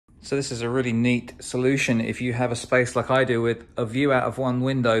So this is a really neat solution if you have a space like I do with a view out of one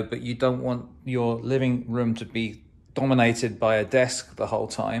window, but you don't want your living room to be dominated by a desk the whole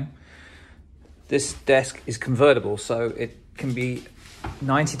time. This desk is convertible, so it can be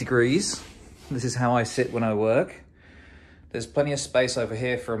 90 degrees. This is how I sit when I work. There's plenty of space over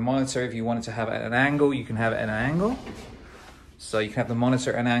here for a monitor. If you wanted to have it at an angle, you can have it at an angle. So you can have the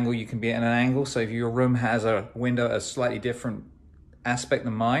monitor at an angle, you can be at an angle. So if your room has a window at a slightly different aspect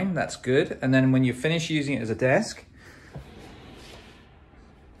than mine, that's good. And then when you finish using it as a desk,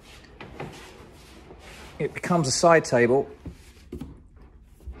 it becomes a side table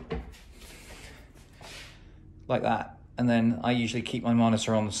like that. And then I usually keep my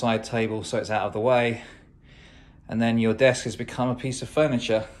monitor on the side table so it's out of the way. And then your desk has become a piece of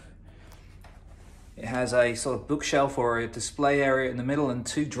furniture. It has a sort of bookshelf or a display area in the middle and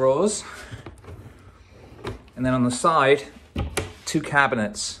 2 drawers. And then on the side, 2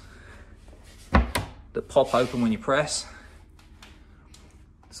 cabinets that pop open when you press.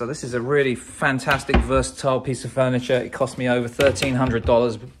 So this is a really fantastic, versatile piece of furniture. It cost me over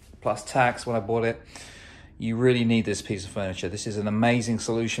 $1,300 plus tax when I bought it. You really need this piece of furniture. This is an amazing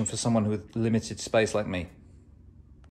solution for someone with limited space like me.